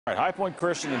All right, High Point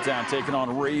Christian in town taking on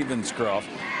Ravenscroft.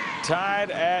 Tied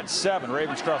at 7.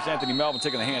 Ravenscroft's Anthony Melvin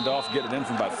taking the handoff, getting it in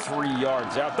from about 3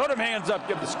 yards out. Throw them hands up,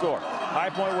 give the score. High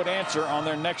Point would answer on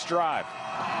their next drive.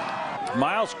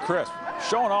 Miles Crisp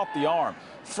showing off the arm,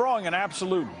 throwing an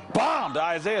absolute bomb to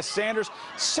Isaiah Sanders.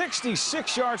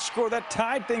 66-yard score. That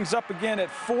tied things up again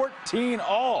at 14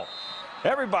 all.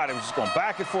 Everybody was just going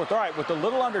back and forth. All right, with a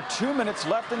little under 2 minutes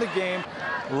left in the game,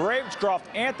 Ravenscroft,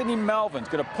 Anthony Melvin's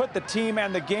going to put the team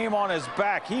and the game on his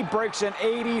back. He breaks an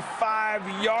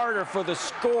 85-yarder for the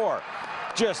score.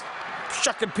 Just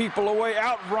shucking people away,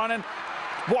 outrunning,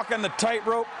 walking the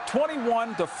tightrope.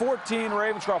 21-14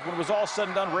 Ravenscroft. When it was all said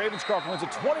and done, Ravenscroft wins it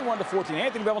 21-14.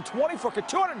 Anthony Melvin,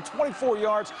 224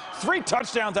 yards, 3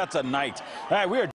 touchdowns. That's a night. All right, we are